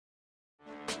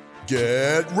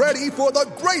Get ready for the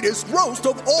greatest roast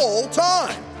of all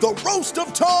time, the Roast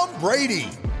of Tom Brady,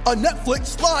 a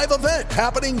Netflix live event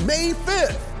happening May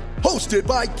 5th. Hosted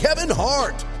by Kevin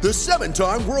Hart, the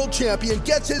 7-time world champion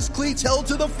gets his cleats held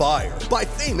to the fire by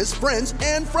famous friends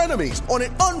and frenemies on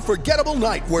an unforgettable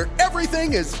night where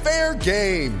everything is fair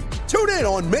game. Tune in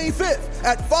on May 5th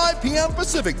at 5 p.m.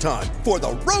 Pacific time for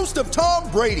the Roast of Tom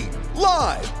Brady,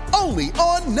 live only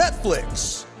on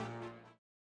Netflix.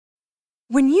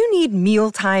 When you need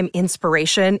mealtime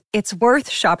inspiration, it's worth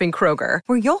shopping Kroger,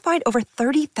 where you'll find over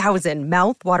 30,000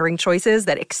 mouth-watering choices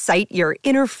that excite your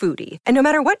inner foodie. And no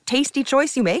matter what tasty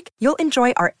choice you make, you'll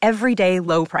enjoy our everyday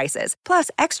low prices, plus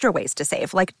extra ways to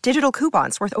save, like digital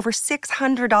coupons worth over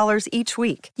 $600 each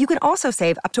week. You can also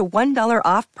save up to $1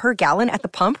 off per gallon at the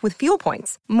pump with fuel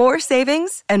points. More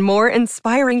savings and more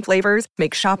inspiring flavors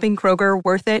make shopping Kroger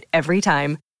worth it every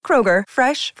time. Kroger,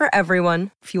 fresh for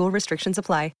everyone. Fuel restrictions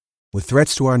apply. With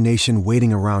threats to our nation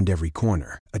waiting around every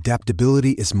corner,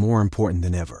 adaptability is more important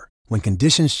than ever. When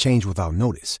conditions change without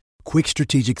notice, quick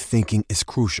strategic thinking is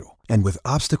crucial. And with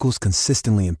obstacles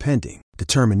consistently impending,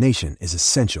 determination is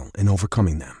essential in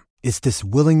overcoming them. It's this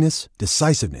willingness,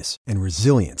 decisiveness, and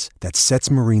resilience that sets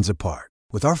Marines apart.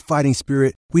 With our fighting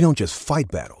spirit, we don't just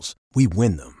fight battles, we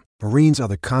win them. Marines are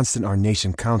the constant our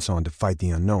nation counts on to fight the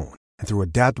unknown. And through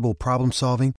adaptable problem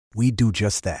solving, we do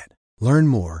just that. Learn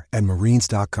more at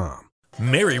Marines.com.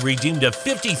 Mary redeemed a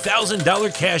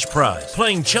 $50,000 cash prize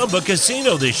playing Chumba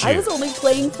Casino this year. I was only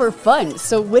playing for fun,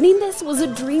 so winning this was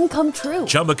a dream come true.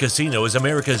 Chumba Casino is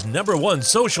America's #1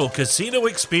 social casino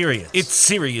experience. It's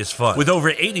serious fun. With over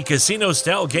 80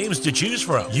 casino-style games to choose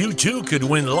from, you too could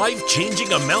win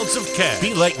life-changing amounts of cash.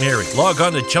 Be like Mary. Log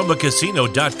on to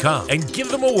ChumbaCasino.com and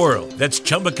give them a whirl. That's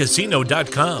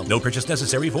ChumbaCasino.com. No purchase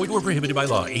necessary. Void where prohibited by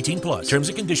law. 18+. Terms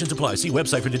and conditions apply. See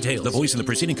website for details. The voice in the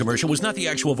preceding commercial was not the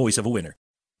actual voice of a winner.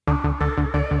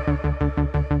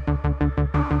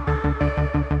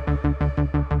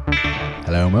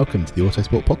 Hello and welcome to the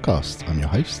Autosport Podcast. I'm your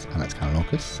host, Alex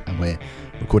Kalinauckas, and we're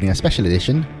recording a special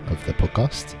edition of the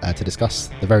podcast to discuss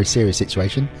the very serious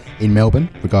situation in Melbourne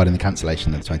regarding the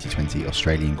cancellation of the 2020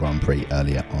 Australian Grand Prix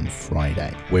earlier on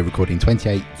Friday. We're recording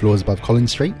 28 floors above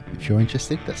Collins Street, if you're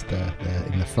interested. That's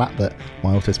in the flat that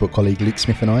my Autosport colleague Luke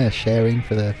Smith and I are sharing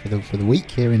for the week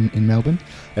here in Melbourne.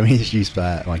 Let me introduce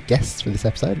my guests for this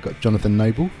episode. We've got Jonathan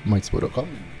Noble from Motorsport.com,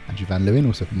 Andrew Van Leeuwen,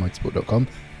 also from Motorsport.com,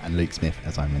 and Luke Smith,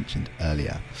 as I mentioned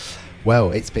earlier.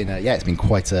 Well, it's been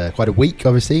quite a week,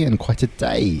 obviously, and quite a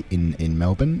day in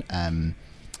Melbourne.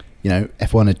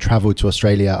 F1 had travelled to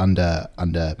Australia under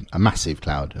a massive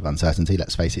cloud of uncertainty.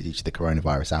 Let's face it, due to the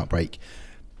coronavirus outbreak.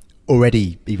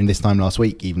 Already, even this time last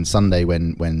week, even Sunday,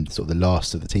 when sort of the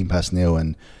last of the team personnel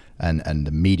and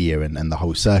the media and the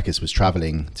whole circus was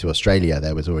travelling to Australia,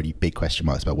 there was already big question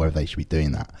marks about whether they should be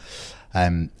doing that.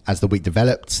 As the week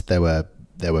developed, there were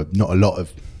not a lot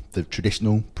of the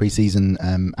traditional pre-season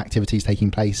activities taking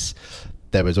place.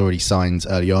 There was already signs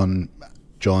early on.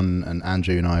 John and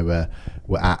Andrew and I were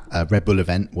at a Red Bull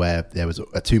event where there was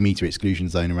a 2-meter exclusion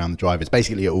zone around the drivers.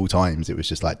 Basically at all times, it was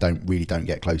just like don't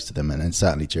get close to them. And then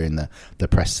certainly during the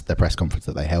press conference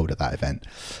that they held at that event.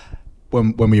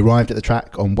 When we arrived at the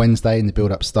track on Wednesday and the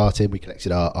build-up started, we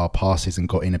collected our passes and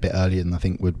got in a bit earlier than I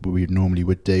think we normally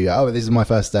would do. Oh, this is my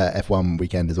first F1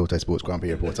 weekend as Autosports Grand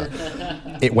Prix reporter.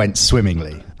 It went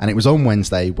swimmingly. And it was on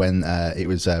Wednesday when it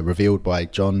was revealed by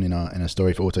John in a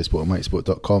story for Autosport and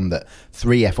Motorsport.com that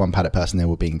 3 F1 paddock personnel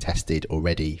were being tested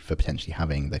already for potentially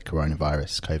having the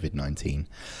coronavirus, COVID-19.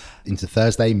 Into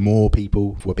Thursday, more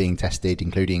people were being tested,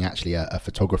 including actually a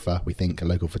photographer, we think, a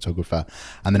local photographer.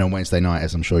 And then on Wednesday night,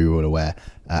 as I'm sure you're all aware,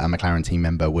 a McLaren team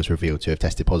member was revealed to have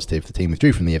tested positive. The team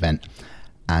withdrew from the event,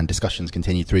 and discussions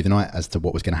continued through the night as to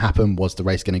what was going to happen. Was the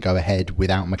race going to go ahead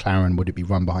without McLaren? Would it be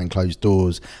run behind closed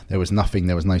doors? There was nothing.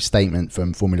 There was no statement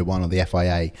from Formula One or the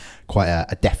FIA. Quite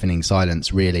a deafening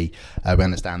silence, really. We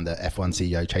understand that F1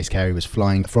 CEO Chase Carey was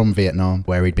flying from Vietnam,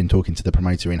 where he'd been talking to the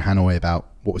promoter in Hanoi about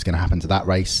what was going to happen to that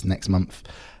race next month.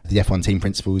 The F1 team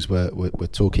principals were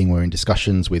in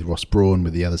discussions with Ross Brawn,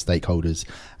 with the other stakeholders,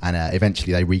 and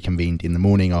eventually they reconvened in the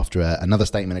morning after another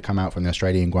statement had come out from the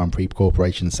Australian Grand Prix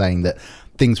Corporation saying that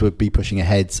things would be pushing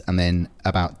ahead. And then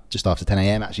about just after 10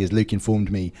 a.m, actually, as Luke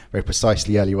informed me very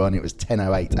precisely earlier on, it was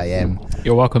 10:08 a.m.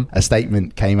 You're welcome. A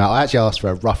statement came out. I actually asked for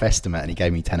a rough estimate, and he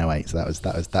gave me 10:08. So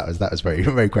that was very,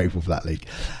 very grateful for that, Luke.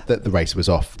 That the race was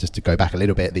off. Just to go back a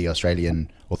little bit, the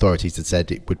Australian authorities had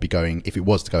said it would be going, if it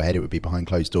was to go ahead, it would be behind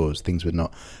closed doors. Things would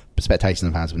not, spectators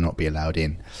and fans would not be allowed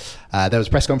in. There was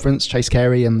a press conference. Chase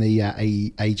Carey and the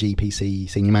AGPC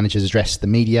senior managers addressed the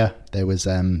media. There was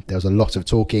a lot of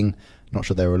talking. Not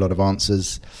sure there were a lot of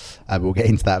answers. But we'll get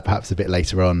into that perhaps a bit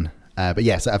later on. But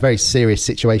yes, a very serious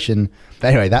situation. But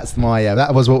anyway, that's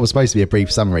that was what was supposed to be a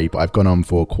brief summary, but I've gone on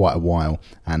for quite a while.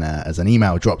 And as an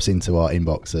email drops into our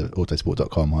inbox at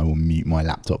autosport.com, I will mute my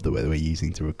laptop that we're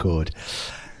using to record.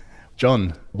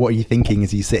 John, what are you thinking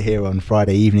as you sit here on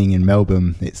Friday evening in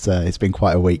Melbourne? It's been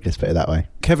quite a week, let's put it that way.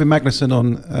 Kevin Magnussen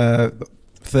on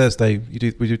Thursday, we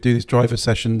do these driver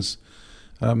sessions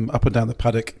up and down the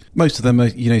paddock. Most of them are,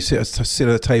 sit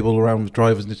at a table around with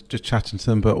drivers and just chatting to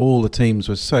them, but all the teams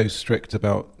were so strict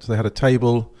about, so they had a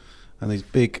table and these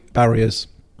big barriers.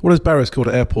 What are those barriers called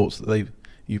at airports that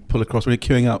you pull across when you're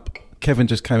queuing up? Kevin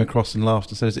just came across and laughed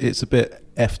and said, it's a bit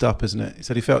effed up, isn't it? He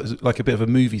said he felt it was like a bit of a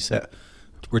movie set.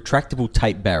 Retractable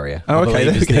tape barrier. Oh, okay.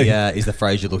 Is the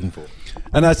phrase you're looking for.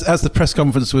 And as the press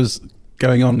conference was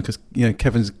going on, because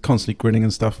Kevin's constantly grinning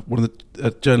and stuff, one of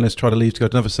the journalists tried to leave to go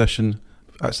to another session,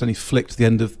 accidentally flicked the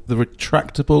end of the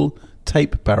retractable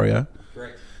tape barrier.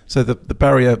 Correct. So the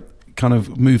barrier kind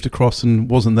of moved across and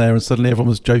wasn't there, and suddenly everyone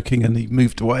was joking and he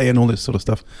moved away and all this sort of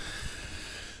stuff.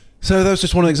 So that was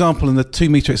just one example. In the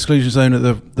 2-metre exclusion zone at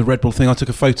the Red Bull thing, I took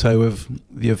a photo of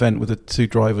the event with the two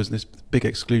drivers in this big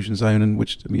exclusion zone, and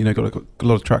which got a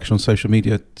lot of traction on social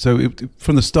media. So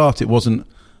from the start, it wasn't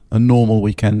a normal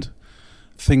weekend.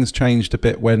 Things changed a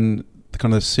bit when the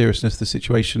kind of seriousness of the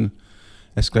situation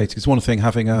escalated. It's one thing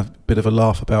having a bit of a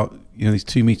laugh about these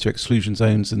 2-metre exclusion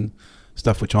zones and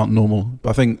stuff which aren't normal,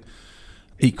 but I think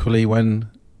equally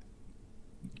when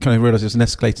kind of realised it was an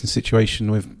escalating situation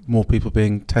with more people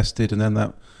being tested, and then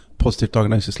that positive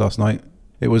diagnosis last night.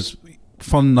 It was a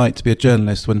fun night to be a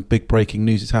journalist when big breaking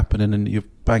news is happening and you're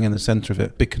bang in the centre of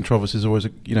it. Big controversy is always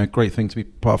a great thing to be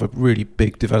part of a really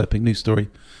big developing news story.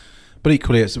 But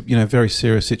equally, it's a very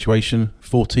serious situation.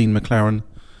 14 McLaren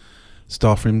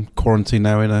staff are in quarantine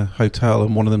now in a hotel,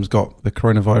 and one of them's got the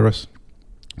coronavirus.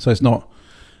 So it's not,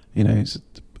 it's a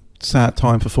sad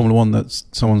time for Formula One that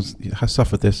someone has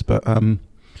suffered this, but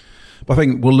I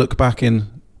think we'll look back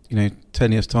in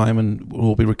 10 years' time and we'll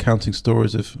all be recounting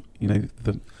stories of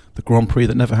the Grand Prix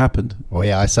that never happened. Well,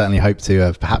 yeah, I certainly hope to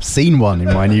have perhaps seen one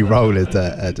in my new role at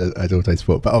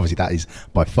Autosport, but obviously that is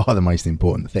by far the most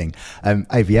important thing.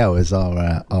 AVL is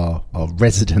our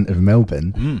resident of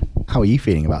Melbourne. How are you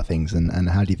feeling about things, and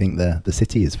how do you think the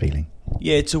city is feeling?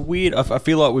 Yeah, it's a weird... I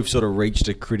feel like we've sort of reached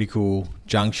a critical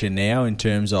junction now in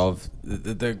terms of...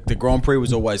 The Grand Prix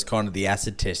was always kind of the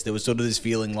acid test. There was sort of this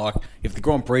feeling like if the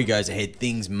Grand Prix goes ahead,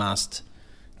 things must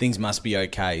be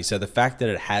okay. So the fact that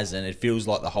it hasn't, it feels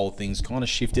like the whole thing's kind of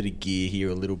shifted a gear here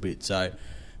a little bit. So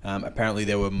apparently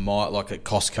there were... Like at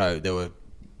Costco, there were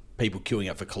people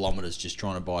queuing up for kilometres just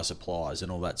trying to buy supplies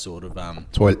and all that sort of...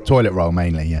 Toilet roll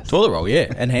mainly, yes. Toilet roll,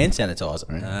 yeah, and hand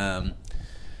sanitizer. Right.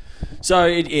 So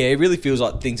it really feels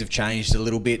like things have changed a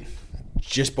little bit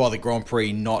just by the Grand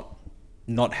Prix not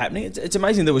happening. It's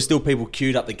amazing there were still people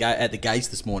queued up at the gates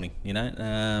this morning,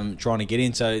 trying to get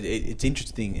in. So it's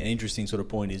interesting. An interesting sort of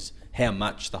point is how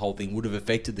much the whole thing would have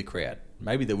affected the crowd.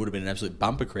 Maybe there would have been an absolute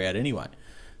bumper crowd anyway.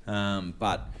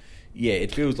 But yeah,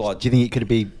 it feels like... Do you think it could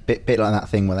be a bit like that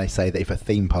thing where they say that if a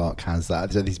theme park has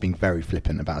that... So this is being very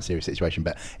flippant about a serious situation,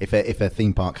 but if a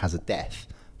theme park has a death,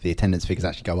 the attendance figures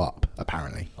actually go up,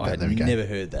 apparently. I had never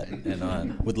heard that, and I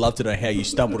would love to know how you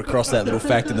stumbled across that little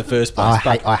fact in the first place.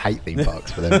 I hate theme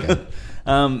parks, but there we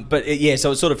go.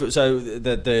 So it's sort of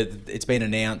it's been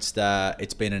announced.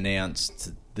 It's been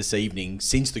announced this evening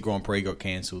since the Grand Prix got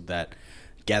cancelled that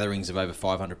gatherings of over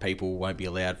 500 people won't be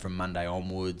allowed from Monday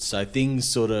onwards. So things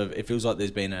sort of, it feels like there's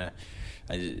been a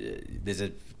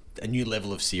new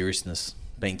level of seriousness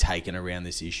being taken around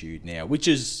this issue now, which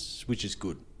is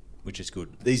good.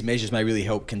 These measures may really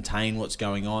help contain what's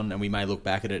going on, and we may look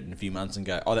back at it in a few months and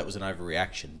go, oh, that was an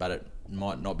overreaction. But it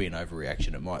might not be an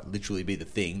overreaction. It might literally be the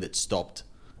thing that stopped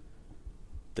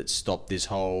this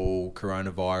whole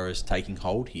coronavirus taking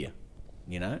hold here,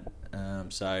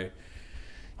 So,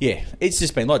 yeah, it's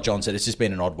just been, like John said, it's just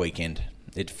been an odd weekend.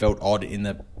 It felt odd in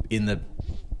the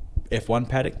F1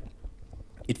 paddock.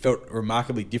 It felt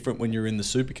remarkably different when you're in the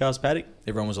supercars paddock.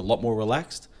 Everyone was a lot more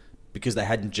relaxed because they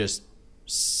hadn't just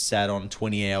sat on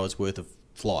 20 hours worth of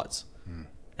flights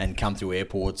and come through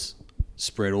airports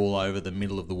spread all over the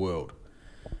middle of the world.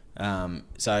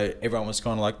 So everyone was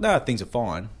kind of like, no, things are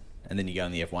fine. And then you go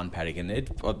in the F1 paddock and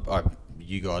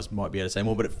you guys might be able to say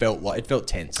more, but it felt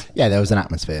tense. Yeah, there was an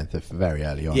atmosphere very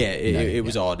early on. Yeah, it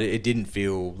was odd. It didn't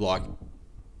feel like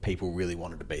people really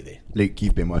wanted to be there. Luke,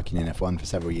 you've been working in F1 for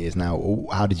several years now.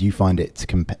 How did you find it to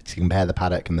compare the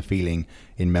paddock and the feeling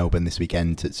in Melbourne this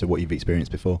weekend to what you've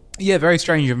experienced before? Yeah, very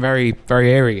strange and very,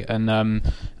 very airy. And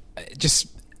just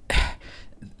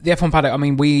the F1 paddock, I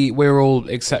mean, we're all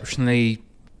exceptionally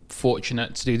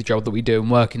fortunate to do the job that we do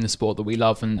and work in the sport that we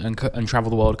love and travel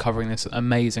the world covering this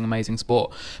amazing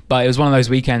sport. But it was one of those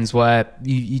weekends where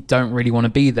you don't really want to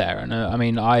be there. And I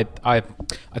mean, I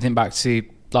think back to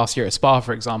last year at Spa,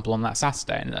 for example, on that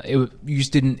Saturday, and it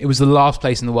was the last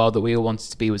place in the world that we all wanted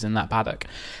to be, was in that paddock.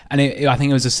 And I think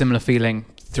it was a similar feeling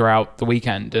throughout the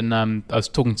weekend. And I was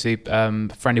talking to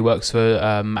a friend who works for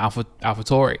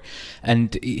AlphaTauri,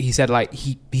 and he said like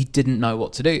he didn't know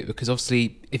what to do, because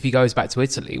obviously if he goes back to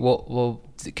Italy,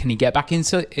 can he get back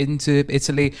into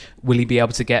Italy? Will he be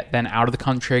able to get then out of the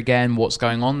country again? What's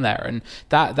going on there? And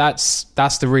that's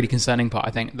the really concerning part.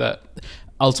 I think that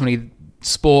ultimately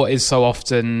sport is so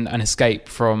often an escape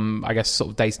from, I guess,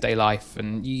 sort of day-to-day life,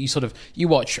 and you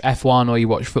watch F1 or you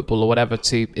watch football or whatever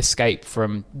to escape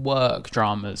from work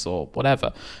dramas or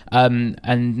whatever,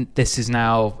 and this is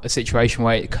now a situation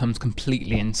where it comes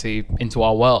completely into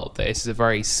our world. This is a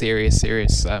very serious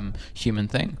human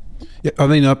thing. Yeah, I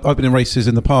mean, I've been in races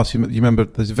in the past. You remember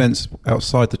there's events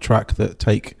outside the track that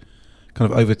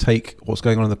overtake what's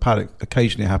going on in the paddock.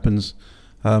 Occasionally it happens.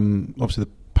 Obviously the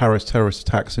Paris terrorist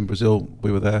attacks in Brazil, we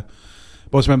were there.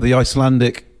 But I also remember the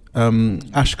Icelandic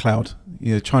ash cloud,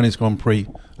 Chinese Grand Prix,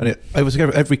 and it was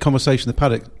every conversation in the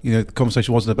paddock. The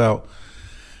conversation wasn't about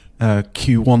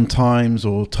Q1 times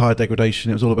or tyre degradation.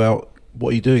 It was all about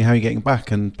what are you doing, how are you getting back,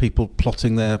 and people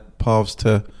plotting their paths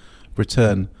to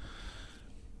return.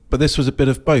 But this was a bit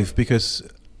of both, because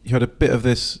you had a bit of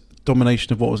this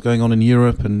domination of what was going on in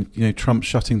Europe, and Trump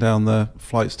shutting down the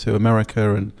flights to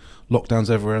America and lockdowns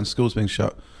everywhere and schools being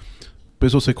shut. But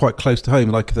it's also quite close to home,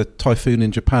 like the typhoon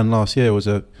in Japan last year was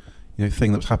a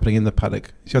thing that was happening in the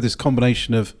paddock. So you had this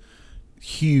combination of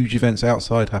huge events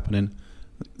outside happening,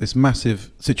 this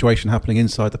massive situation happening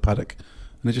inside the paddock,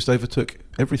 and it just overtook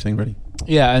everything, really.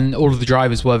 Yeah, and all of the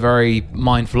drivers were very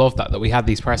mindful of that we had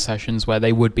these press sessions where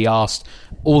they would be asked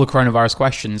all the coronavirus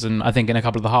questions. And I think in a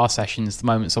couple of the Haas sessions, the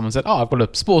moment someone said, I've got a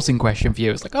sporting question for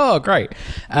you, it's like, oh, great.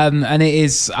 And it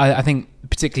is, I think,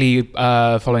 particularly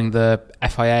following the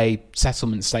FIA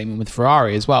settlement statement with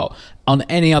Ferrari as well. On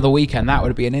any other weekend, that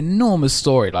would be an enormous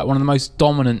story, like one of the most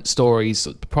dominant stories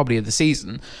probably of the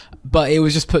season. But it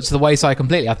was just put to the wayside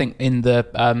completely. I think in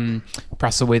the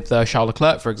presser with Charles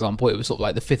Leclerc, for example, it was sort of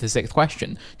like the fifth or sixth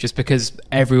question, just because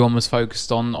everyone was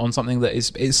focused on something that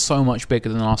is so much bigger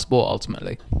than our sport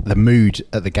ultimately. The mood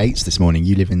at the gates this morning.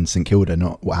 You live in St Kilda.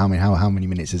 How many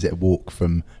minutes is it a walk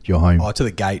from your home? To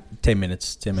the gate, 10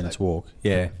 minutes walk.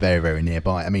 Yeah, very, very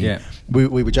nearby. I mean, we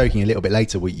were joking a little bit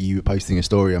later. You were posting a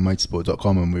story on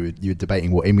motorsport.com, and you were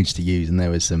debating what image to use, and there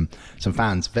was some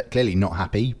fans clearly not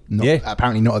happy.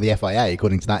 Apparently not at the FIA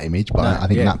according to that image, but I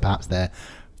think that perhaps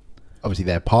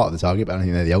they're part of the target, but I don't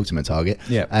think they're the ultimate target.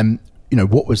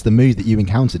 What was the mood that you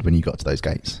encountered when you got to those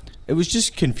gates? It was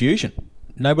just confusion.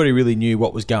 Nobody really knew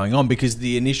what was going on, because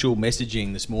the initial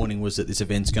messaging this morning was that this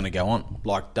event's going to go on.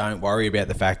 Like, don't worry about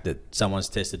the fact that someone's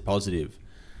tested positive.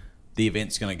 The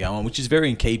event's going to go on, which is very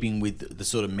in keeping with the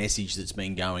sort of message that's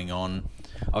been going on.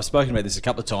 I've spoken about this a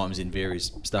couple of times in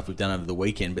various stuff we've done over the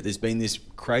weekend, but there's been this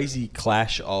crazy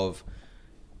clash of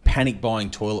panic buying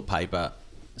toilet paper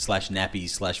 /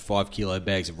 nappies / 5 kilo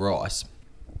bags of rice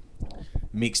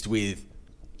mixed with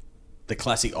the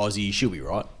classic Aussie, she'll be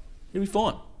right, it'll be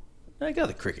fine. No, go to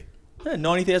the cricket.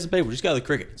 90,000 people, just go to the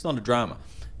cricket. It's not a drama.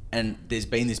 And there's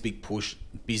been this big push,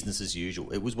 business as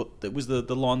usual. It was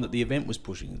the line that the event was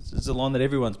pushing. It's a line that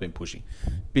everyone's been pushing,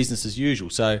 business as usual.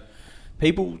 So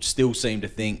people still seem to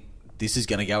think this is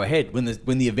going to go ahead. When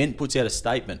the event puts out a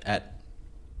statement at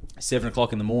 7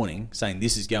 o'clock in the morning saying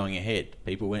this is going ahead,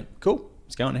 people went, cool,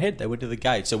 it's going ahead. They went to the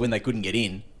gate. So when they couldn't get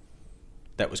in,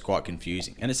 that was quite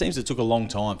confusing. And it seems it took a long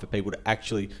time for people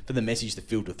to for the message to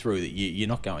filter through that you're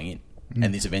not going in.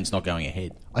 And this event's not going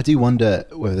ahead. I do wonder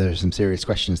whether there are some serious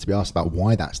questions to be asked about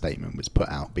why that statement was put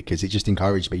out, because it just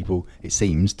encouraged people, it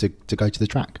seems, to go to the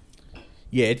track.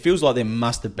 Yeah, it feels like there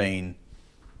must have been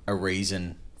a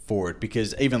reason for it,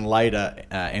 because even later,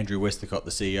 Andrew Westacott,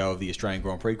 the CEO of the Australian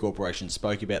Grand Prix Corporation,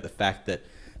 spoke about the fact that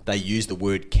they used the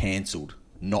word cancelled,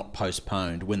 not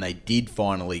postponed, when they did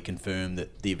finally confirm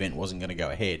that the event wasn't going to go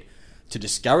ahead, to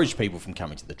discourage people from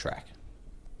coming to the track.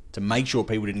 To make sure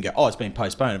people didn't go, it's been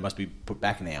postponed, it must be put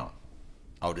back an hour.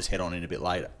 I'll just head on in a bit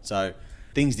later. So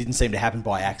things didn't seem to happen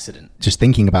by accident. Just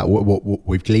thinking about what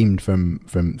we've gleaned from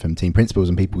team principals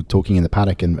and people talking in the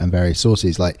paddock and various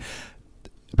sources, like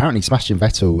apparently Sebastian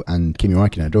Vettel and Kimi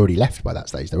Räikkönen had already left by that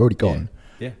stage. They're already gone.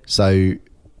 Yeah. So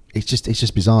it's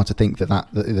just bizarre to think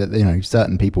that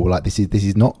certain people were like, this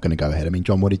is not going to go ahead. I mean,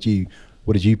 John, what did you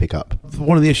pick up?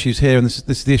 One of the issues here, and this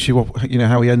is the issue of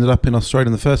how we ended up in Australia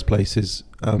in the first place, is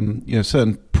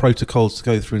certain protocols to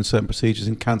go through and certain procedures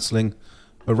in cancelling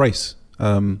a race.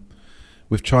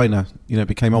 with China, it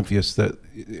became obvious that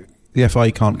the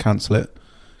FIA can't cancel it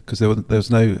because there was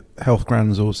no health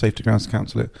grounds or safety grounds to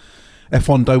cancel it.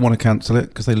 F1 don't want to cancel it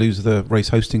because they lose the race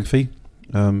hosting fee.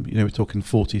 We're talking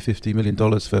 $40-50 million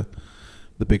for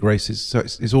the big races. So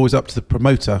it's always up to the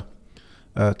promoter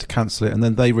to cancel it, and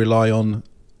then they rely on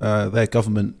their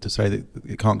government to say that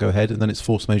it can't go ahead, and then it's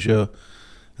force majeure,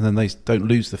 and then they don't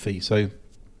lose the fee. So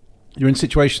you're in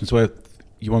situations where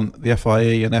you want the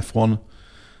FIA and F1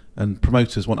 and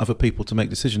promoters want other people to make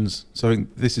decisions. So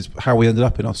this is how we ended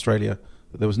up in Australia.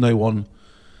 There was no one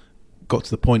got to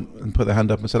the point and put their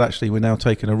hand up and said, actually, we're now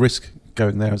taking a risk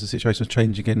going there as the situation was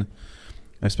changing in,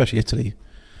 especially Italy.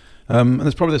 And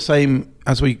it's probably the same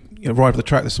as we arrived at the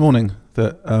track this morning,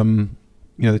 that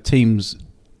the teams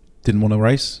didn't want to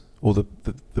race, or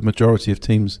the majority of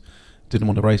teams didn't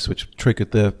want to race, which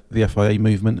triggered the FIA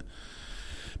movement.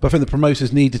 But I think the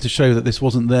promoters needed to show that this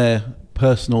wasn't their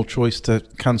personal choice to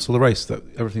cancel the race, that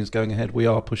everything's going ahead, we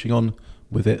are pushing on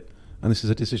with it, and this is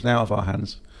a decision out of our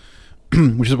hands.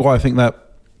 Which is why I think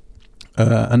that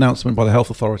announcement by the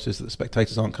health authorities that the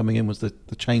spectators aren't coming in was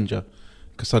the changer,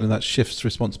 because suddenly that shifts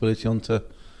responsibility onto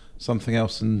something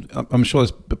else. And I'm sure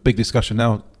there's a big discussion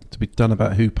now to be done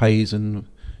about who pays and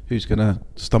who's going to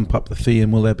stump up the fee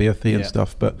and will there be a fee and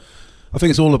stuff. But I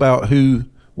think it's all about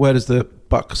where does the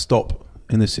buck stop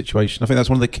in this situation. I think that's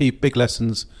one of the key big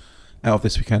lessons out of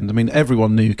this weekend. I mean,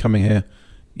 everyone knew coming here,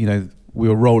 we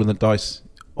were rolling the dice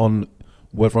on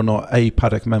whether or not a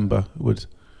paddock member would,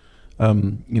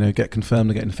 get confirmed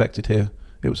and get infected here.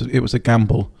 It was a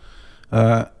gamble,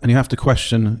 and you have to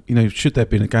question, should there have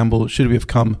been a gamble? Should we have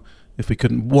come if we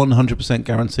couldn't 100%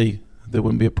 guarantee there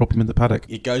wouldn't be a problem in the paddock?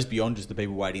 It goes beyond just the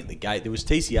people waiting at the gate. There was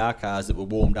TCR cars that were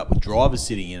warmed up with drivers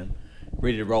sitting in them,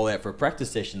 ready to roll out for a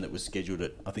practice session that was scheduled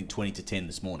at, I think, 20 to 10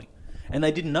 this morning, and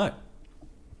they didn't know.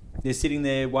 They're sitting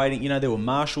there waiting. There were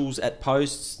marshals at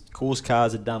posts, course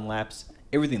cars had done laps.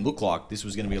 Everything looked like this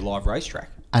was going to be a live racetrack.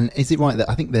 And is it right that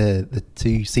I think the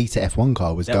two-seater F1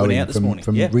 car was going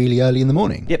from yeah. really early in the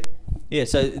morning? Yep. Yeah,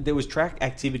 so there was track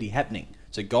activity happening.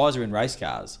 So guys are in race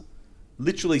cars,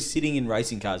 literally sitting in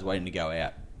racing cars waiting to go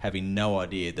out, having no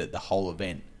idea that the whole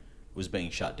event was being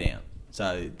shut down.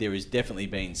 So there has definitely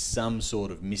been some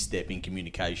sort of misstep in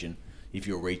communication if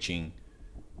you're reaching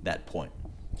that point.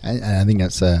 I think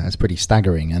that's pretty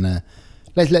staggering. And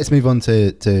let's move on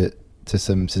to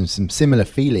some similar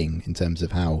feeling in terms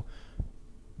of how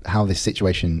this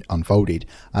situation unfolded.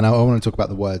 And I want to talk about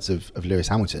the words of Lewis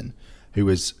Hamilton, who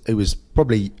was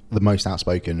probably the most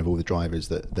outspoken of all the drivers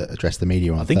that addressed the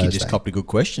media on Thursday. I think he just copped a good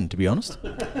question, to be honest.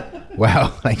 Well,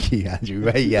 thank you, Andrew.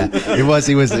 Yeah, it was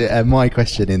my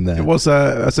question in there. It was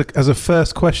as a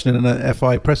first question in an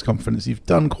FI press conference. You've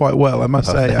done quite well, I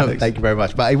must say, Alex. Thank you very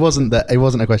much. But it wasn't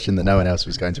a question that no one else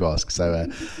was going to ask. So,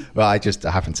 I just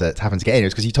happened to get in. It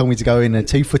was because you told me to go in a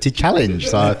 2-footed challenge.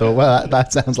 So I thought, well,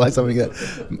 that sounds like something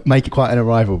that make it quite an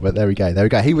arrival. But there we go.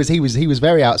 He was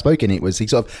very outspoken.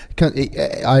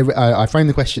 I framed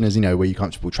the question as, were you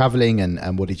comfortable travelling,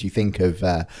 and what did you think of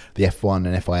the F1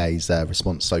 and FIA's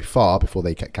response so far before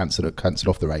they cancelled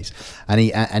off the race? And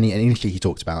initially he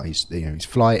talked about his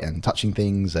flight and touching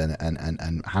things and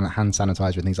hand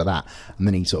sanitizer and things like that, and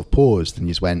then he sort of paused and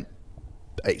just went,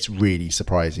 it's really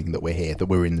surprising that we're here, that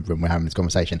we're in the room, we're having this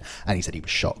conversation. And he said he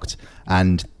was shocked,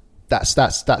 and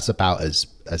that's about as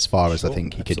far as I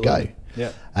think he could go.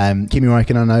 Yeah. Kimi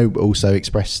Räikkönen, I know, also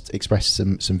expressed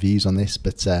some views on this,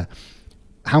 but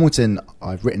Hamilton,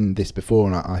 I've written this before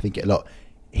and I think it a lot.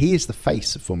 He is the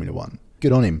face of Formula One.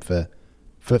 Good on him for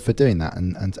doing that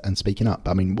and speaking up.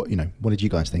 I mean, what did you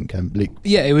guys think, Luke?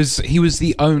 Yeah, he was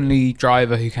the only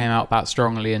driver who came out that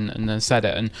strongly and then said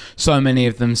it. And so many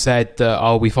of them said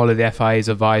that, we follow the FIA's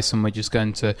advice and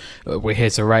we're here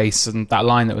to race. And that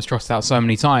line that was trotted out so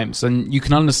many times. And you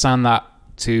can understand that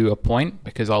to a point,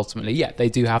 because ultimately, they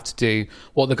do have to do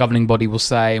what the governing body will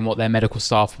say and what their medical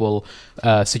staff will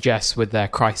suggest with their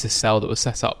crisis cell that was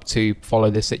set up to follow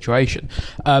this situation.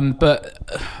 But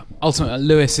ultimately,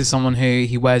 Lewis is someone who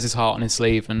he wears his heart on his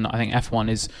sleeve, and I think F1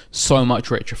 is so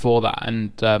much richer for that.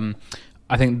 And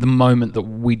I think the moment that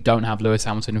we don't have Lewis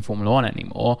Hamilton in Formula One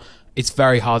anymore, it's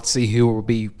very hard to see who will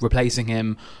be replacing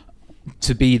him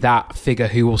to be that figure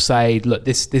who will say, look,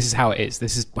 this is how it is,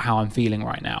 this is how I'm feeling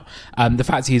right now. The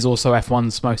fact he's also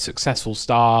F1's most successful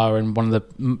star and one of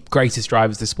the greatest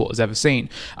drivers this sport has ever seen,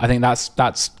 I think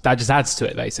that just adds to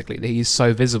it, basically, that he's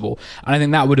so visible. And I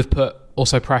think that would have put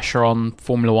also pressure on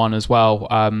Formula One as well.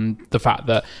 The fact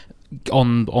that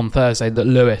on Thursday that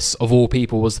Lewis, of all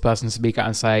people, was the person to speak out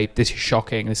and say, this is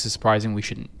shocking, this is surprising, we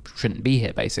shouldn't shouldn't be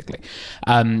here, basically.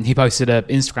 He posted an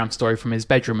Instagram story from his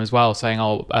bedroom as well, saying,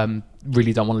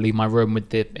 really don't want to leave my room, with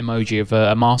the emoji of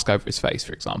a mask over his face,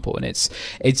 for example. And it's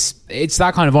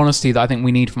that kind of honesty that I think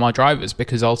we need from our drivers,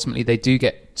 because ultimately they do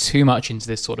get too much into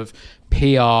this sort of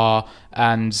PR,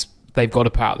 and they've got to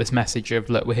put out this message of,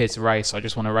 look, we're here to race, I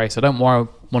just want to race, I don't want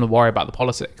to worry about the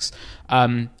politics.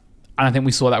 And I think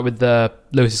we saw that with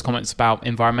Lewis's comments about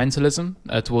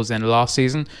environmentalism towards the end of last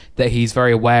season, that he's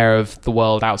very aware of the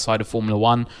world outside of Formula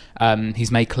One.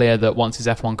 He's made clear that once his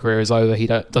F1 career is over, he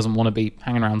doesn't want to be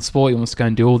hanging around the sport. He wants to go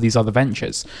and do all these other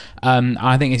ventures.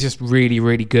 I think it's just really,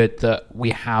 really good that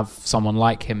we have someone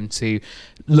like him to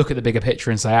look at the bigger picture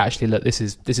and say, actually, look, this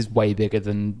is way bigger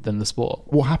than the sport.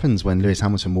 What happens when Lewis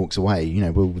Hamilton walks away?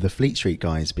 Will the Fleet Street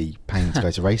guys be paying to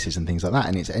go to races and things like that?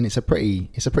 And it's a pretty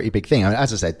big thing. I mean,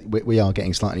 as I said, we are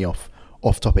getting slightly off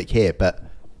topic here, but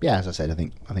yeah, as I said, I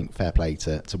think fair play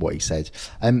to what he said.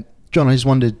 John, I just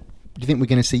wondered, do you think we're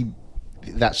going to see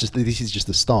this is just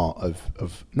the start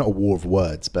of not a war of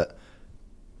words, but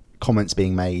comments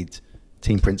being made,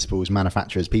 team principals,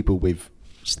 manufacturers, people with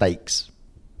stakes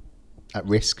at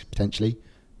risk potentially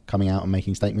coming out and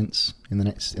making statements in the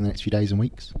next few days and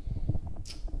weeks?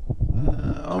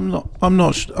 I'm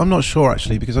not sure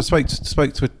actually, because I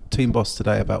spoke to a team boss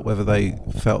today about whether they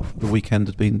felt the weekend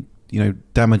had been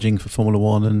damaging for Formula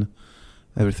One and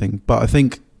everything. But I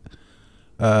think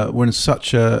we're in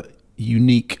such a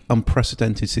unique,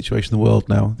 unprecedented situation in the world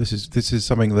now. This is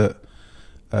something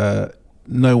that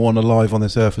no one alive on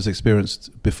this earth has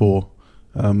experienced before.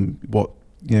 What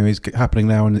is happening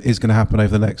now and is going to happen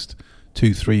over the next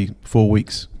 2, 3, 4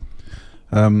 weeks.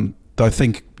 I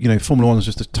think Formula One is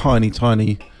just a tiny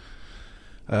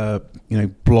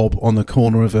blob on the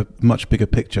corner of a much bigger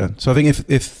picture. So I think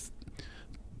if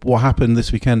what happened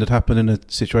this weekend had happened in a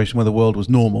situation where the world was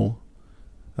normal,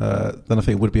 then I think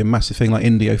it would be a massive thing, like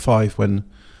Indy 05, when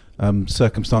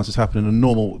circumstances happen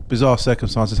in bizarre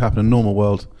circumstances happen in a normal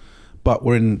world, but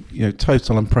we're in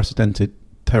total unprecedented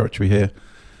territory here.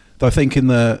 Though I think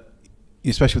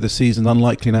especially with the season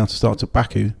unlikely now to start at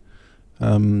Baku,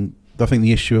 I think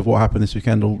the issue of what happened this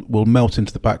weekend will melt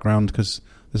into the background, because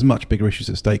there's much bigger issues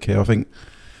at stake here. I think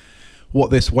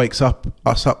what this wakes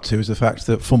us up to is the fact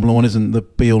that Formula One isn't the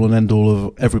be-all and end-all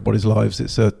of everybody's lives.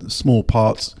 It's a small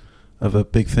part of a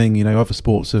big thing. Other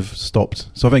sports have stopped.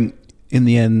 So I think in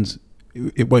the end,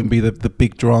 it won't be the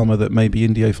big drama that maybe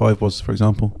Indy 05 was, for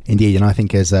example. Indeed, and I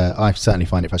think I certainly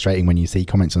find it frustrating when you see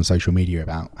comments on social media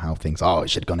about how things, it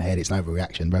should have gone ahead, it's an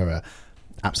overreaction, blah.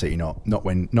 Absolutely not. Not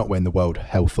when the World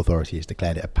Health Authority has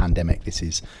declared it a pandemic. This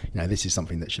is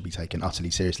something that should be taken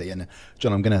utterly seriously. And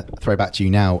John, I'm going to throw back to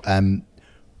you now.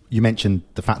 You mentioned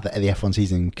the fact that the F1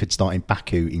 season could start in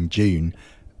Baku in June.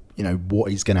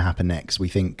 What is going to happen next? We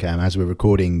think, as we're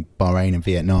recording, Bahrain and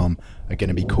Vietnam are going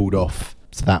to be called off.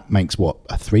 So that makes a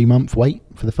 3-month wait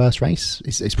for the first race.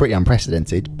 It's pretty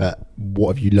unprecedented. But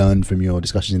what have you learned from your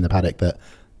discussions in the paddock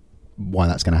why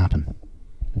that's going to happen?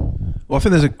 Well, I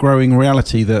think there's a growing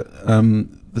reality that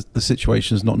the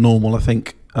situation is not normal. I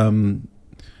think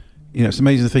it's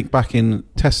amazing to think back in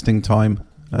testing time.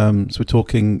 So we're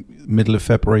talking middle of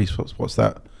February. What's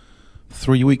that?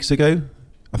 3 weeks ago.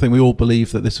 I think we all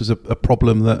believed that this was a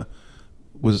problem that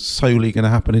was solely going to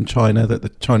happen in China. That the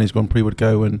Chinese Grand Prix would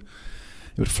go and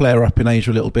it would flare up in Asia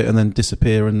a little bit and then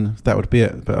disappear, and that would be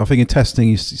it. But I think in testing,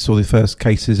 you saw the first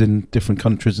cases in different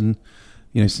countries, and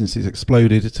since it's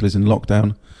exploded, Italy's in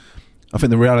lockdown. I think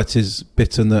the reality is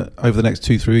bitten that over the next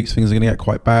 2-3 weeks, things are going to get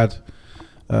quite bad.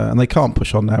 And they can't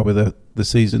push on now with the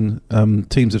season.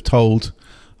 Teams have told,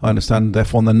 I understand,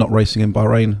 F1 they're not racing in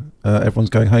Bahrain. Everyone's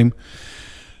going home.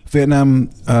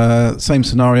 Vietnam, same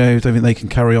scenario. Don't think they can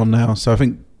carry on now. So I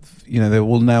think, there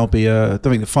will now be I don't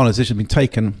think the final decision has been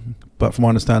taken, but from what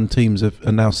I understand, teams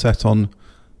are now set on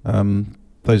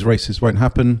those races won't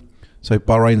happen. So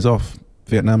Bahrain's off,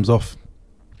 Vietnam's off.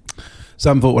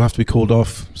 Zandvoort will have to be called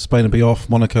off, Spain will be off,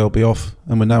 Monaco will be off,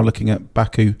 and we're now looking at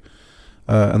Baku.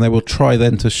 And they will try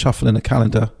then to shuffle in a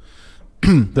calendar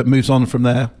that moves on from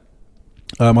there.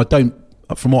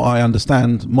 From what I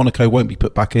understand, Monaco won't be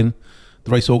put back in.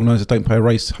 The race organisers don't pay a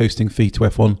race hosting fee to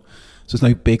F1, so there's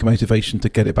no big motivation to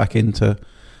get it back in to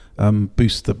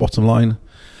boost the bottom line.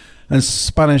 And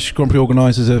Spanish Grand Prix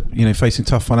organisers are facing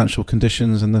tough financial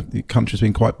conditions, and the country's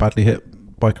been quite badly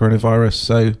hit by coronavirus,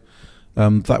 so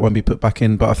that won't be put back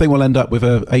in. But I think we'll end up with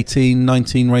a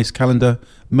 18-19 race calendar,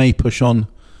 may push on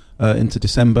into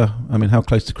December. I mean, how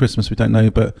close to Christmas we don't know,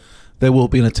 but there will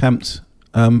be an attempt.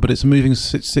 But it's a moving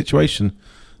situation.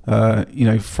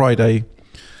 Friday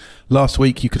last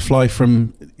week you could fly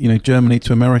from Germany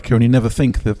to America, and you never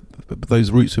think that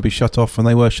those routes would be shut off, and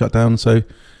they were shut down. So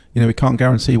we can't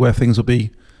guarantee where things will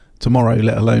be tomorrow,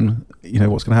 let alone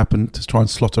what's going to happen to try and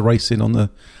slot a race in on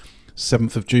the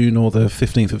 7th of June or the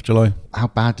 15th of July. How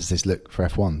bad does this look for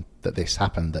F1 that this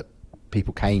happened, that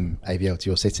people came, AVL, to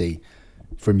your city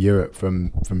from Europe,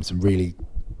 from some really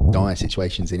dire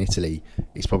situations in Italy?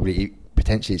 It's probably,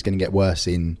 potentially it's going to get worse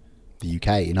in the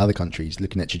UK, in other countries,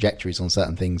 looking at trajectories on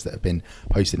certain things that have been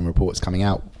posted in reports coming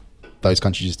out. Those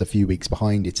countries just a few weeks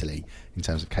behind Italy in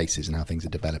terms of cases and how things are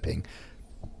developing.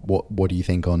 What do you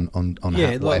think on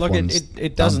yeah, how, what F1's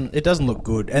it doesn't look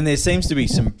good, and there seems to be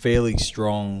some fairly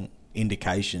strong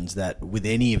indications that with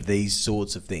any of these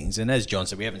sorts of things, and as John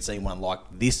said, we haven't seen one like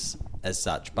this as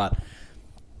such, but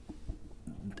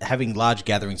having large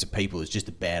gatherings of people is just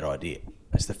a bad idea.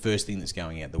 It's the first thing that's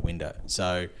going out the window.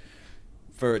 So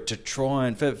for it to try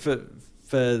and for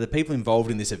the people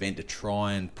involved in this event to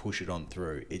try and push it on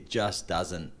through, it just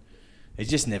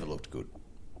never looked good.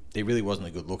 It really wasn't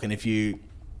a good look. And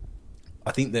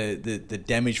I think the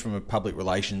damage from a public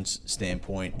relations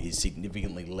standpoint is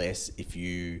significantly less if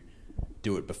you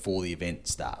do it before the event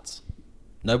starts.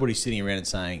 Nobody's sitting around and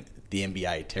saying the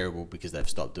NBA are terrible because they've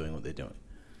stopped doing what they're doing.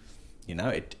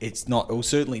 It's not, or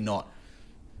certainly not,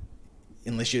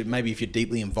 unless if you're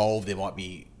deeply involved, there might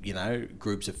be,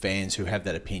 groups of fans who have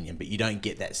that opinion, but you don't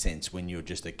get that sense when you're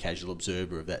just a casual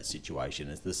observer of that situation.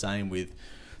 It's the same with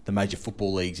the major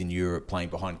football leagues in Europe playing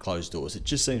behind closed doors. It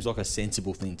just seems like a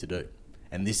sensible thing to do.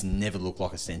 And this never looked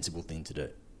like a sensible thing to do.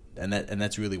 And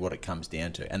that's really what it comes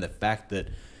down to. And the fact that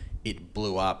it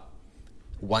blew up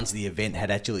once the event had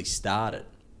actually started.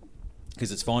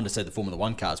 Because it's fine to say the Formula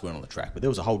 1 cars weren't on the track, but there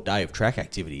was a whole day of track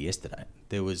activity yesterday.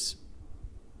 There was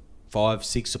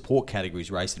 5-6 support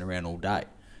categories racing around all day.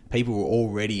 People were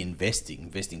already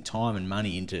investing time and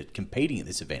money into competing at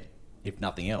this event, if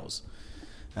nothing else.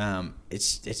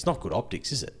 It's not good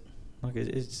optics, is it? Like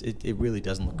it really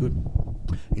doesn't look good.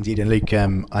 Indeed. And Luke,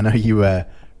 I know you were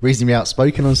reasonably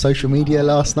outspoken on social media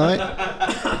last night.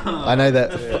 I know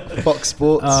that Fox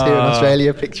Sports here in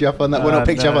Australia picked you up on that. Well, not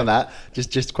picked you up on that.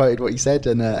 Just quoted what you said,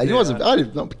 and it wasn't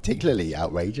not particularly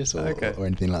outrageous or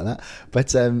anything like that. But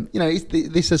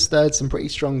this has stirred some pretty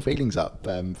strong feelings up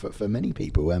for many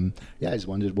people. I just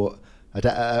wondered what.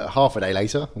 Half a day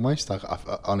later, almost.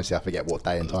 Honestly, I forget what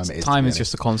day and time it is. Time is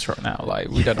just a construct now. Like,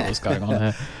 we don't know what's going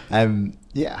on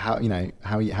here. How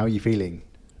are you feeling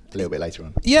a little bit later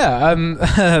on?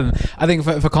 Yeah, I think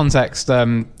for context,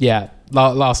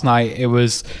 last night it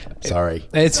was. Sorry,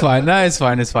 it's fine. No, it's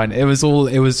fine. It's fine. It was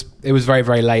very,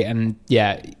 very late, and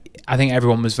I think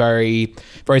everyone was very,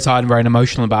 very tired and very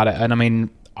emotional about it. And I mean,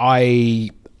 I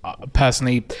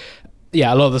personally.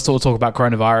 Yeah, a lot of the sort of talk about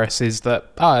coronavirus is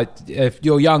that if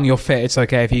you're young, you're fit, it's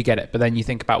okay if you get it. But then you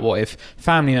think about what if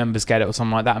family members get it or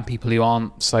something like that, and people who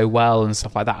aren't so well and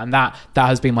stuff like that. And that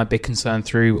has been my big concern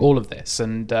through all of this.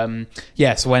 And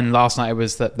so when last night it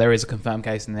was that there is a confirmed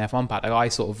case in the F1 paddock, I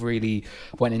sort of really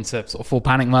went into sort of full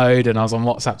panic mode, and I was on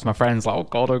WhatsApp to my friends like,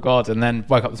 oh God. And then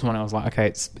woke up this morning, I was like, okay,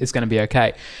 it's going to be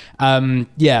okay.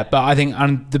 But I think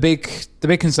the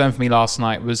big concern for me last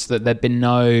night was that there'd been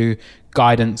no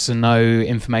guidance and no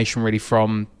information really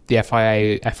from the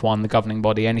FIA, F1, the governing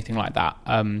body, anything like that,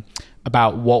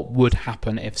 about what would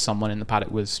happen if someone in the paddock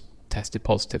was tested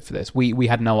positive for this. We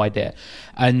had no idea.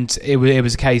 And it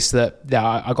was a case that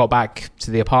I got back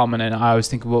to the apartment and I was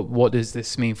thinking, well, what does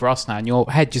this mean for us now? And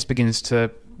your head just begins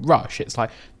to rush. It's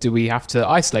like, do we have to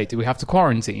isolate? Do we have to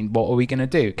quarantine? What are we going to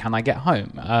do? Can I get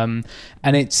home?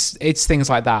 And it's things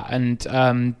like that. And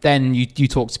then you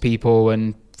talk to people,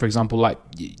 and for example, like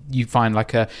you find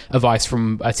like a advice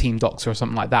from a team doctor or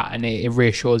something like that, and it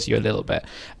reassures you a little bit.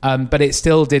 But it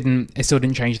still didn't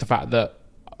change the fact that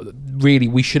really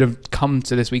we should have come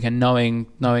to this weekend knowing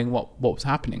what was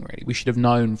happening. Really, we should have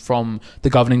known from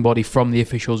the governing body, from the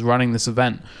officials running this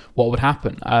event, what would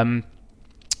happen.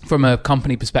 From a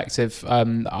company perspective,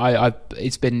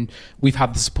 we've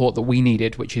had the support that we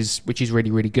needed, which is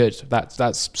really, really good.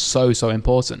 That's so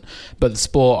important. But the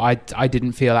sport, I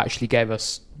didn't feel actually gave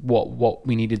us what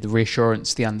we needed, the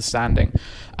reassurance, the understanding.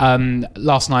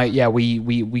 Last night,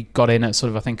 we got in at sort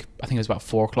of I think it was about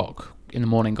 4:00 in the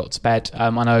morning, got to bed. I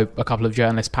know a couple of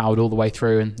journalists powered all the way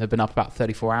through, and they've been up about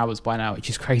 34 hours by now, which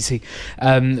is crazy.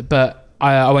 But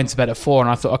I went to bed at 4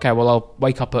 and I thought, okay, well, I'll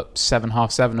wake up at 7,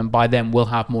 half 7, and by then we'll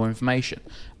have more information.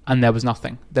 And there was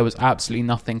nothing. There was absolutely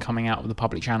nothing coming out of the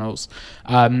public channels.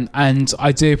 And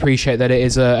I do appreciate that it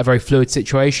is a very fluid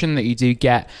situation, that you do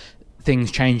get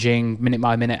things changing minute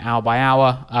by minute, hour by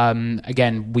hour.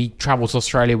 Again, we travel to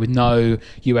Australia with no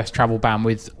US travel ban,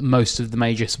 with most of the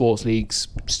major sports leagues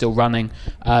still running.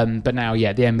 But now, the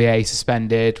NBA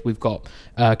suspended. We've got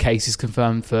cases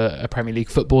confirmed for a Premier League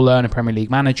footballer and a Premier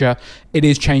League manager. It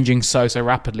is changing so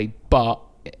rapidly, but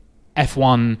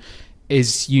F1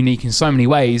 is unique in so many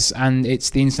ways, and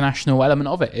it's the international element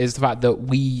of it, is the fact that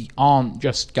we aren't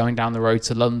just going down the road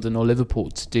to London or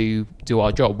Liverpool to do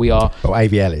our job. We are... Well,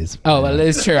 AVL is. Oh, well,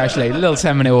 it's true, actually. A little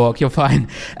 10-minute walk, you're fine.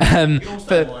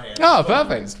 Perfect. But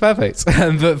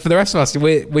for the rest of us,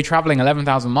 we're travelling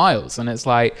 11,000 miles, and it's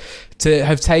like, to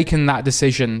have taken that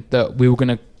decision that we were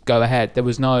going to go ahead, there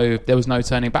was no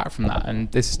turning back from that, and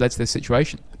this led to this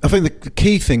situation. I think the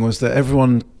key thing was that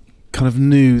everyone kind of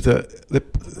knew that the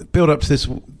build up to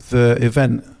the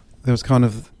event, there was kind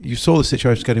of, you saw the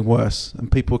situation getting worse,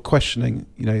 and people were questioning,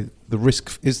 the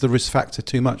risk, is the risk factor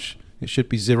too much? It should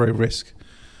be zero risk.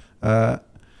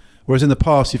 Whereas in the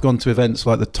past, you've gone to events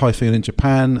like the Typhoon in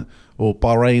Japan, or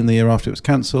Bahrain the year after it was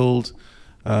cancelled,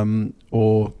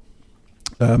 or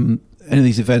any of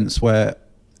these events where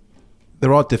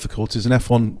there are difficulties, and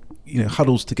F1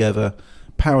 huddles together,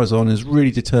 powers on, is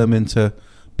really determined to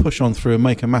push on through and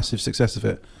make a massive success of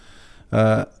it.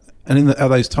 And at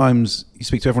those times, you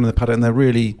speak to everyone in the paddock, and they're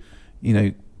really,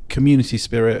 community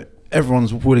spirit.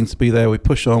 Everyone's willing to be there. We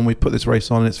push on. We put this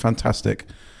race on, and it's fantastic.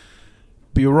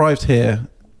 But you arrived here.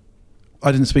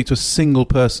 I didn't speak to a single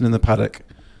person in the paddock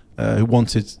who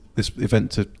wanted this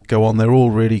event to go on. They're all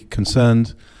really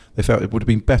concerned. They felt it would have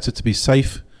been better to be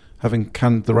safe, having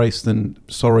canned the race, than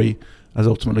sorry, as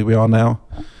ultimately we are now.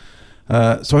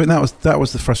 So I think that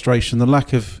was the frustration, the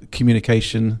lack of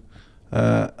communication,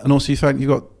 and also you fact you've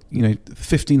got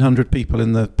 1,500 people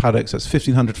in the paddocks. That's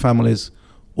 1,500 families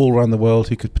all around the world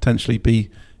who could potentially be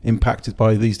impacted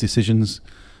by these decisions.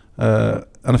 And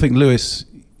I think Lewis,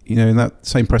 in that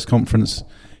same press conference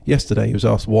yesterday, he was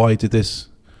asked why did this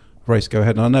race go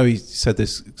ahead, and I know he said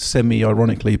this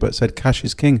semi-ironically, but said cash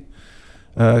is king.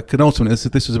 Can ultimately,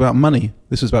 this was about money.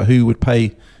 This was about who would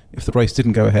pay if the race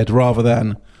didn't go ahead, rather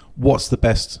than what's the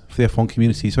best for the F1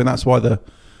 community. So that's why the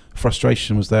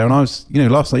frustration was there. And I was,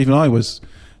 last night, even I was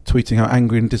tweeting how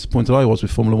angry and disappointed I was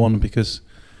with Formula One, because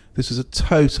this was a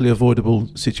totally avoidable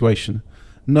situation.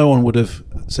 No one would have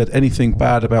said anything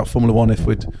bad about Formula One if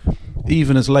we'd,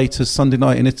 even as late as Sunday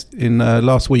night in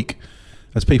last week,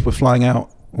 as people were flying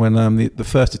out when the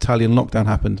first Italian lockdown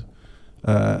happened,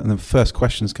 and the first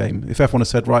questions came. If F1 had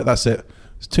said, right, that's it,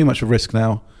 it's too much of a risk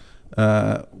now,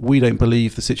 we don't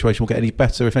believe the situation will get any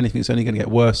better. If anything, it's only going to get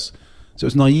worse. So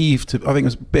it was I think it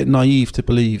was a bit naive to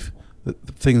believe that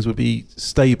things would be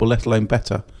stable, let alone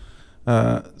better.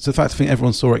 So the fact I think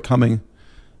everyone saw it coming,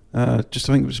 I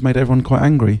think it just made everyone quite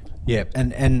angry. Yeah,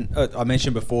 and I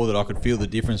mentioned before that I could feel the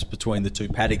difference between the two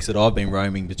paddocks that I've been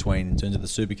roaming between in terms of the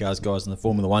Supercars guys and the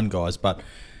Formula One guys. But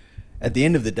at the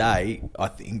end of the day, I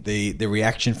think the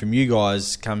reaction from you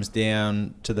guys comes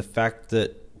down to the fact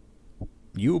that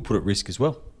you were put at risk as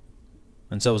well,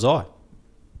 and so was I.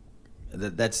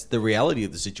 That's the reality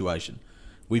of the situation.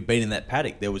 We've been in that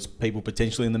paddock. There was people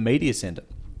potentially in the media centre.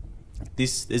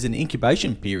 There's an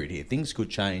incubation period here. Things could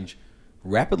change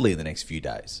rapidly in the next few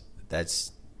days.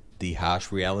 That's the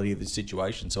harsh reality of the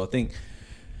situation. So I think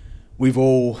we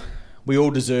all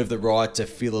deserve the right to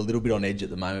feel a little bit on edge at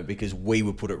the moment, because we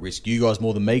were put at risk. You guys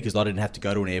more than me, because I didn't have to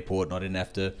go to an airport and I didn't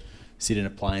have to sit in a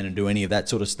plane and do any of that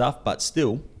sort of stuff. But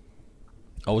still,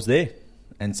 I was there,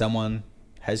 and someone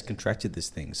has contracted this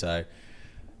thing. So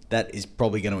that is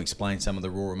probably going to explain some of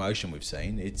the raw emotion we've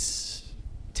seen. It's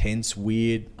tense,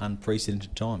 weird,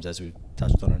 unprecedented times, as we've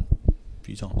touched on a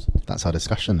few times. That's our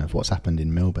discussion of what's happened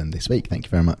in Melbourne this week. Thank you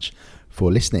very much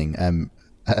for listening.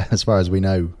 As far as we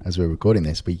know, as we're recording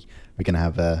this, we're going to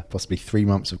have possibly 3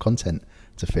 months of content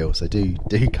to fill. So do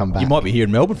come back. You might be here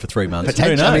in Melbourne for 3 months.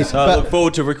 Who knows? I look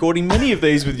forward to recording many of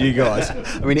these with you guys.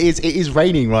 I mean, it is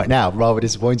raining right now, rather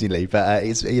disappointingly. But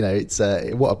it's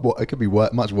what it could be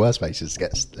much worse places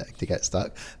to get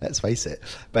stuck. Let's face it.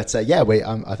 But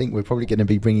I think we're probably going to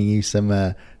be bringing you some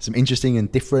interesting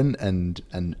and different and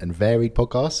varied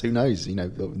podcasts. Who knows?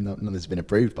 None of this has been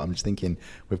approved, but I'm just thinking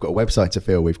we've got a website to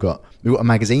fill. We've got a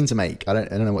magazine to make. I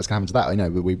don't know what's going to happen to that. I know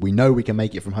we know we can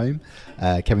make it from home.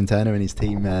 Kevin Turner and his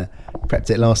team prepped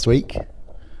it last week,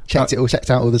 checked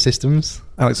out all the systems.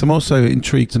 Alex, I'm also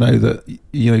intrigued to know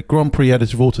that Grand Prix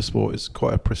editor of Autosport is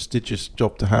quite a prestigious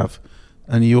job to have,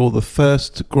 and you're the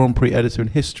first Grand Prix editor in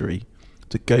history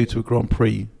to go to a Grand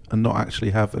Prix and not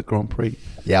actually have a Grand Prix.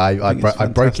 Yeah, I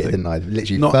broke it, didn't I?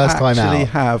 Literally, not first time out. Not actually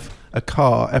have a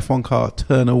F1 car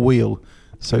turn a wheel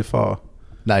so far.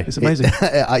 No, it's amazing.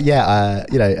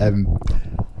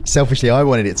 Selfishly, I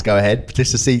wanted it to go ahead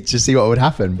just to see what would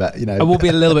happen. But you know, I will be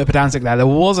a little bit pedantic there. There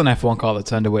was an F1 car that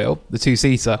turned a wheel, the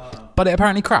 2-seater, but it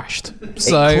apparently crashed.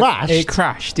 So it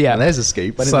crashed. Yeah. Well, there's a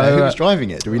scoop. I didn't know who was driving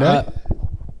it. Do we know?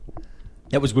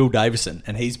 That was Will Davison,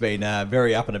 and he's been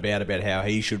very up and about how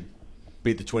he should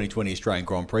be the 2020 Australian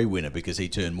Grand Prix winner because he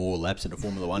turned more laps in a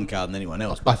Formula 1 car than anyone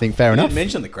else. I think fair enough. You didn't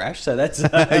mention the crash, so that's...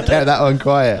 Kept that one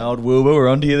quiet. Old Wilbur, we're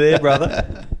on to you there,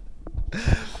 brother.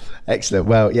 Excellent.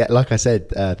 Well, yeah, like I said,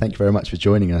 thank you very much for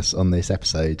joining us on this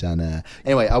episode. And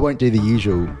anyway, I won't do the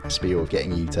usual spiel of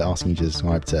asking you to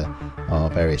subscribe to our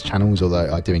various channels,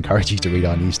 although I do encourage you to read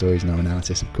our news stories and our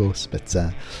analysis, of course.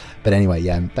 But anyway,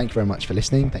 thank you very much for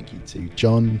listening. Thank you to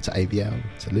John, to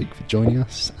AVL, to Luke for joining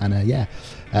us. And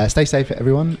stay safe,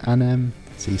 everyone, and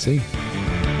see you soon.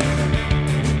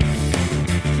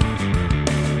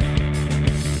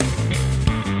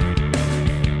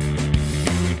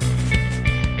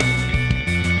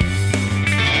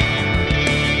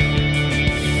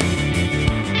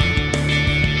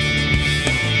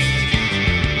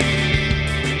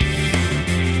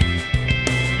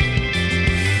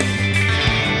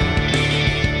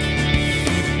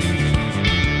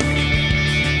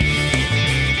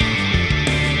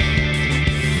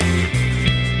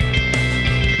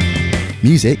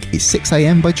 Music is 6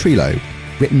 AM by Trilo,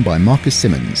 written by Marcus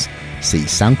Simmons. See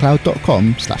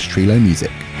soundcloud.com/Trilo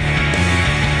Music.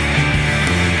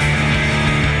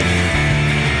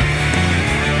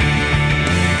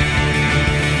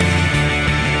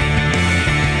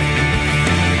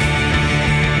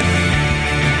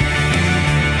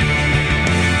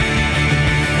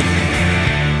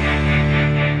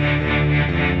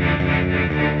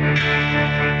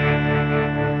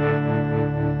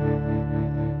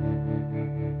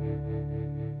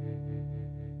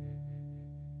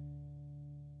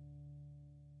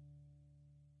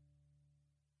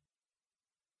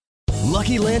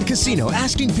 Lucky Land Casino,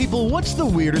 asking people, what's the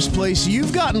weirdest place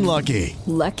you've gotten lucky?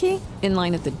 Lucky? In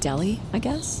line at the deli, I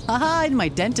guess? Aha, in my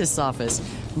dentist's office.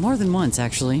 More than once,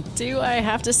 actually. Do I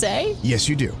have to say? Yes,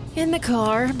 you do. In the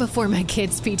car before my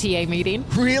kids' PTA meeting.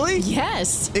 Really?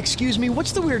 Yes. Excuse me,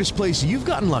 what's the weirdest place you've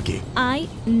gotten lucky? I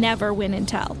never win and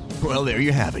tell. Well, there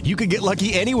you have it. You can get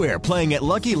lucky anywhere, playing at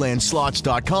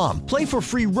LuckyLandSlots.com. Play for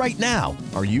free right now.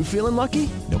 Are you feeling lucky?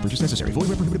 No purchase necessary. Void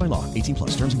where prohibited by law.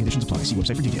 18+. Terms and conditions apply. See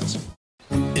website for details.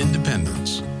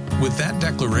 Independence. With that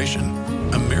declaration,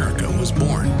 America was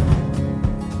born.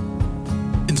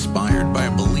 Inspired by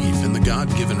a belief in the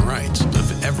God-given rights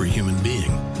of every human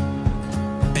being,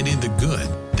 and in the good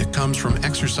that comes from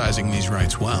exercising these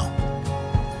rights well.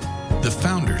 The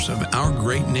founders of our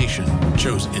great nation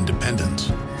chose independence.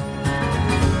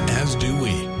 As do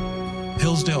we.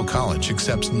 Hillsdale College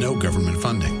accepts no government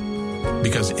funding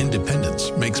because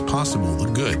independence makes possible the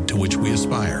good to which we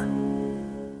aspire.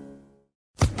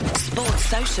 Sports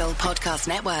Social Podcast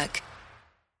Network.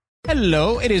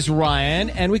 Hello, it is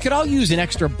Ryan, and we could all use an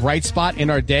extra bright spot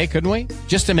in our day, couldn't we?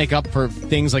 Just to make up for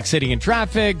things like sitting in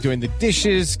traffic, doing the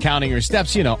dishes, counting your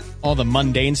steps, you know, all the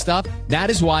mundane stuff. That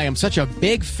is why I'm such a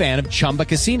big fan of Chumba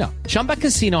Casino. Chumba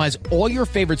Casino has all your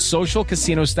favorite social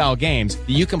casino-style games that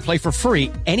you can play for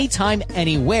free anytime,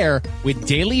 anywhere with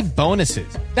daily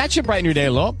bonuses. That should brighten your day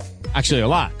a little. Actually, a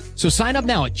lot. So sign up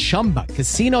now at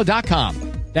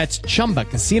ChumbaCasino.com. That's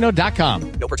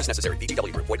ChumbaCasino.com. No purchase necessary.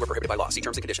 VGW Group. Void where prohibited by law. See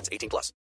terms and conditions. 18+.